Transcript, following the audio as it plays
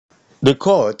The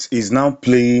court is now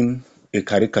playing a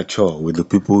caricature with the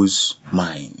people's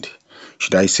mind.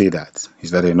 Should I say that?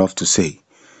 Is that enough to say?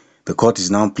 The court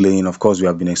is now playing, of course, we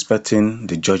have been expecting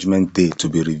the judgment day to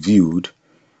be reviewed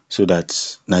so that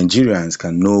Nigerians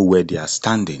can know where they are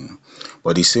standing.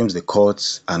 But it seems the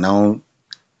courts are now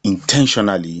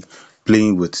intentionally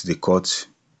playing with the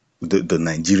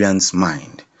Nigerians'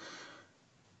 mind.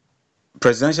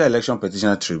 Presidential Election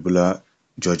Petitioner Tribunal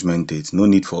judgment date, no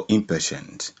need for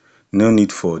impatient, no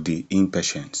need for the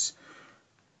impatience.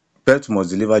 Pept must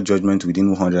deliver judgment within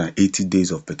 180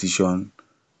 days of petition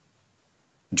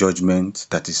judgment,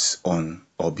 that is on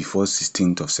or before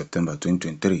 16th of September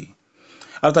 2023.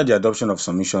 After the adoption of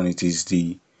submission, it is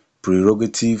the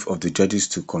prerogative of the judges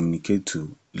to communicate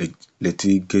to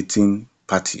litigating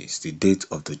parties the date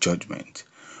of the judgment.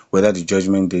 Whether the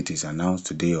judgment date is announced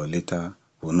today or later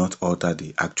will not alter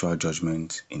the actual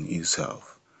judgment in itself.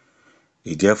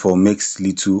 It therefore makes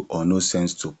little or no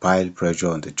sense to pile pressure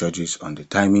on the judges on the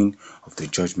timing of the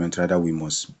judgment. Rather, we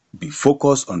must be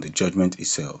focused on the judgment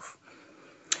itself.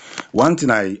 One thing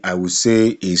I would say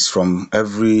is, from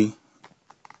every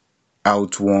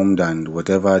outwormed and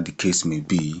whatever the case may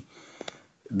be,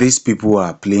 these people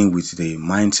are playing with the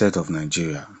mindset of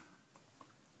Nigeria.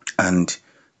 And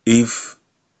if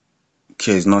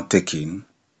care is not taken,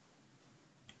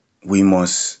 we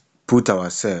must put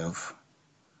ourselves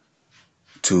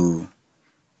to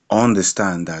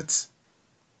understand that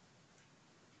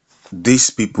these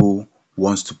people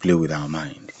wants to play with our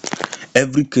mind.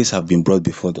 Every case have been brought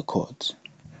before the court.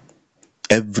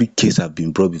 Every case have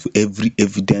been brought before, every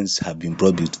evidence have been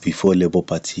brought before Labour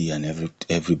Party and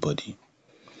everybody.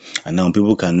 And now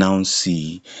people can now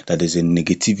see that there's a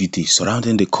negativity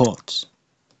surrounding the court.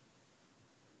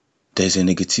 There's a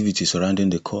negativity surrounding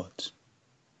the court.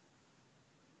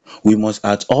 We must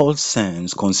at all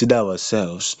sense consider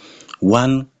ourselves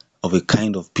one of a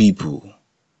kind of people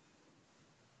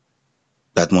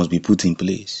that must be put in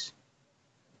place.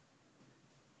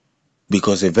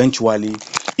 Because eventually,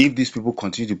 if these people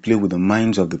continue to play with the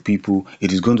minds of the people,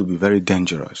 it is going to be very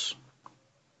dangerous.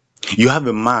 You have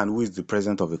a man who is the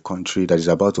president of a country that is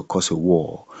about to cause a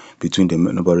war between the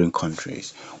neighboring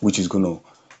countries, which is going to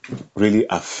really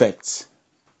affect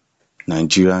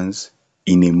Nigerians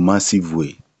in a massive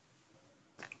way.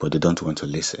 But they don't want to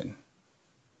listen.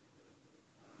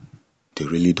 They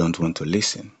really don't want to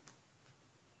listen.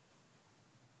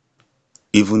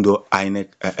 Even though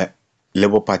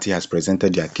Labour Party has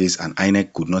presented their case and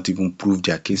INEC could not even prove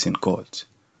their case in court.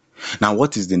 Now,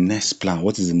 what is the next plan?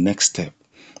 What is the next step?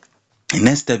 The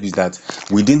next step is that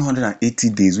within 180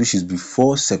 days, which is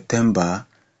before September,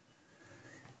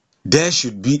 there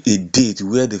should be a date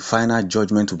where the final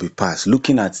judgment will be passed,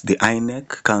 looking at the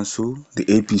INEC Council, the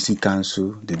APC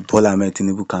Council, the Bola Ahmed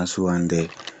Tinubu Council, and the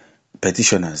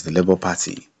petitioners, the Labour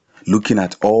Party. Looking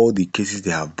at all the cases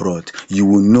they have brought, you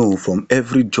will know from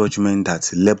every judgment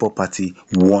that Labour Party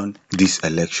won this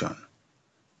election.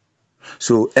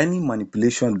 So any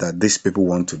manipulation that these people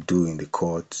want to do in the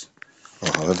court, or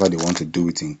however they want to do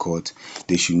it in court,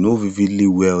 they should know vividly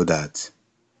well that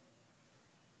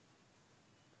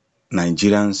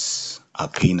Nigerians are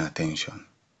paying attention.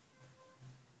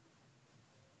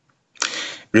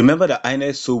 Remember that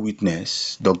INEC sole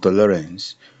witness, Dr.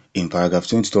 Lawrence, in paragraph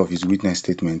 22 of his witness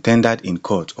statement, tendered in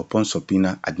court upon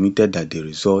subpoena, admitted that the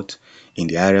result in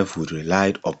the IRF would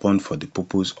relied upon for the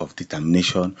purpose of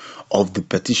determination of the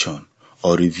petition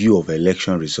or review of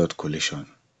election result collation.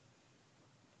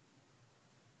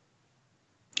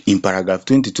 In paragraph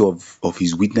 22 of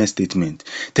his witness statement,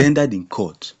 tendered in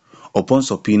court upon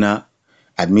subpoena,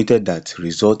 admitted that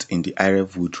result in the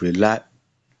IRF would rely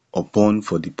upon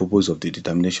for the purpose of the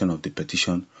determination of the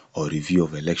petition or review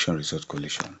of election result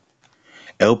collation.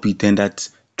 LP tendered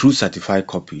two certified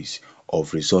copies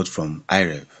of results from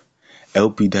IRF.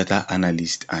 LP data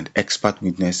analyst and expert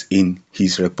witness in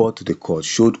his report to the court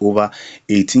showed over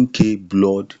 18K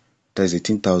blood, that's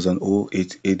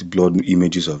 18,088 blood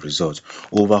images of results,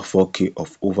 over 4K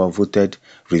of overvoted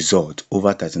result,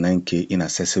 over 39K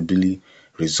inaccessibly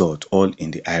result, all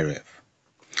in the IRF.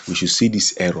 We should see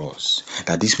these errors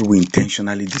that these people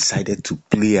intentionally decided to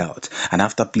play out, and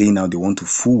after playing out, they want to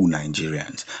fool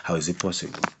Nigerians. How is it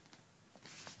possible?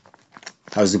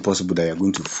 How is it possible that you're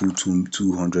going to fool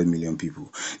 200 million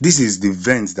people? This is the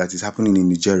event that is happening in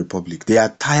Niger Republic. They are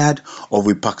tired of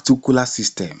a particular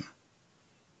system.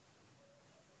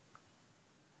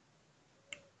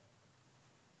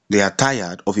 They are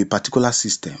tired of a particular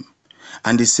system.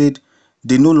 And they said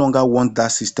they no longer want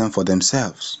that system for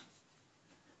themselves.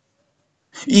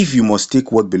 If you must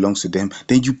take what belongs to them,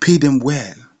 then you pay them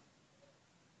well.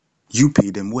 You pay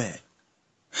them well.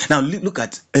 Now look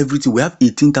at everything. We have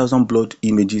 18,000 blood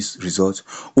images results,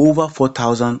 over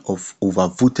 4,000 of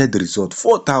overvoted results,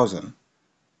 4,000,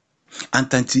 and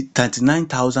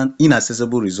 39,000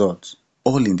 inaccessible results,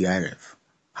 all in the IRF.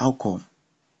 How come?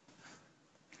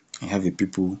 You have a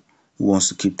people who wants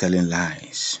to keep telling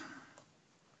lies,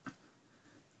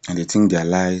 and they think their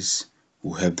lies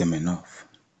will help them enough.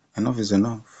 Enough is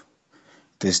enough.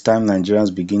 There's time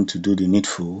Nigerians begin to do the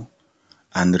needful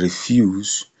and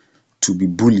refuse to be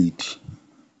bullied.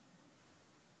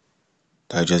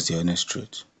 That's just the honest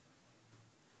truth.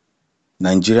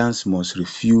 Nigerians must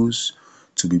refuse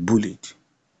to be bullied.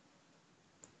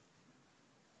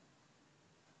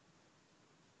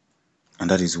 And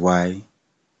that is why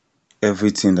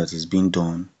everything that is being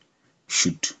done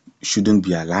shouldn't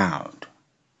be allowed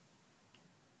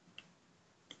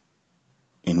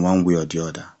in one way or the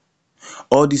other.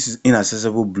 All this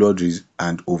inaccessible blood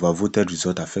and overvoted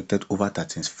result affected over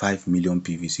 35 million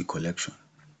PVC collection.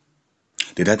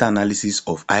 The data analysis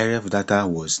of IRF data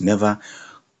was never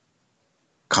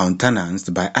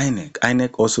countenanced by INEC.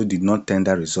 INEC also did not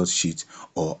tender result sheets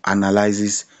or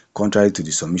analysis contrary to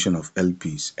the submission of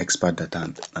LP's expert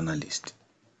data analyst.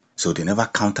 So they never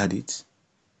countered it.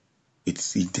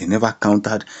 They never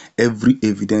countered every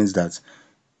evidence that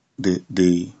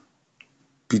the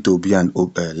P2B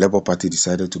and Labour Party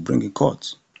decided to bring in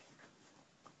court.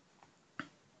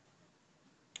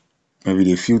 Maybe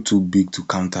they feel too big to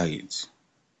counter it.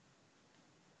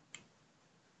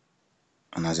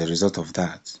 And as a result of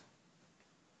that,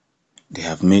 they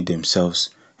have made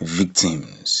themselves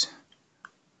victims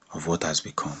of what has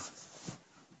become.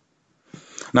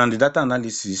 Now, the data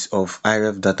analysis of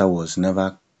IRF data was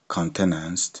never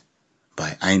countenanced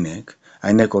by INEC.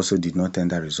 INEC also did not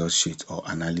tender result sheet or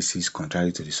analysis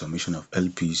contrary to the submission of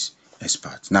LP's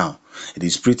experts. Now, it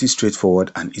is pretty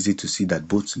straightforward and easy to see that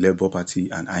both Labour Party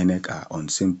and INEC are on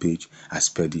the same page as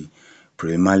per the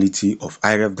preliminarity of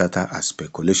IRF data as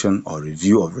speculation or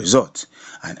review of results,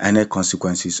 and INEC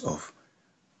consequences of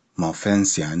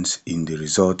malfeasance in the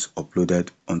results uploaded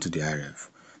onto the IRF.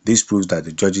 This proves that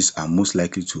the judges are most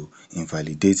likely to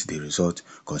invalidate the result,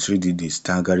 considering the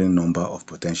staggering number of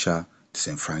potential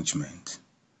disenfranchisement.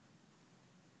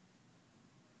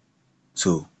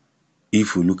 So,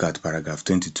 if we look at paragraph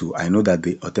 22, I know that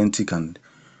the authentic and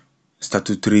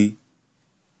statutory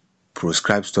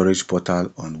proscribed storage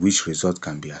portal on which result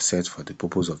can be accessed for the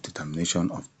purpose of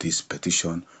determination of this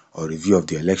petition or review of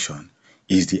the election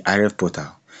is the IRF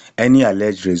portal. Any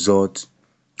alleged result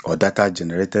or data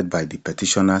generated by the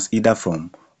petitioners either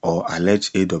from or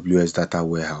alleged AWS data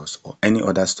warehouse or any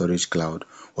other storage cloud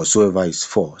whatsoever is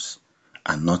false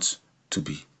and not to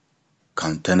be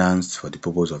countenanced for the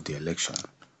purpose of the election.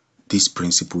 These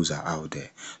principles are out there.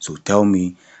 So tell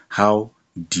me, how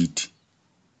did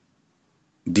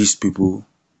these people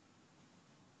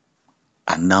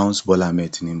announce Bola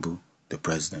Ahmed Tinubu the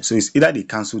president? So it's either they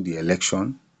cancel the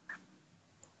election,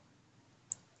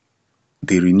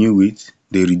 they renew it,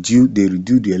 they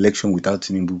redo the election without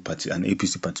Tinubu and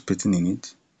APC participating in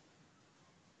it.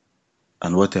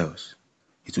 And what else?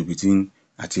 It will be between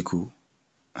Atiku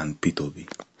and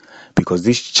P2B. Because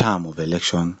this charm of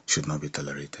election should not be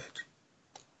tolerated.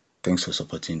 Thanks for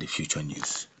supporting the Future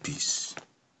News. Peace.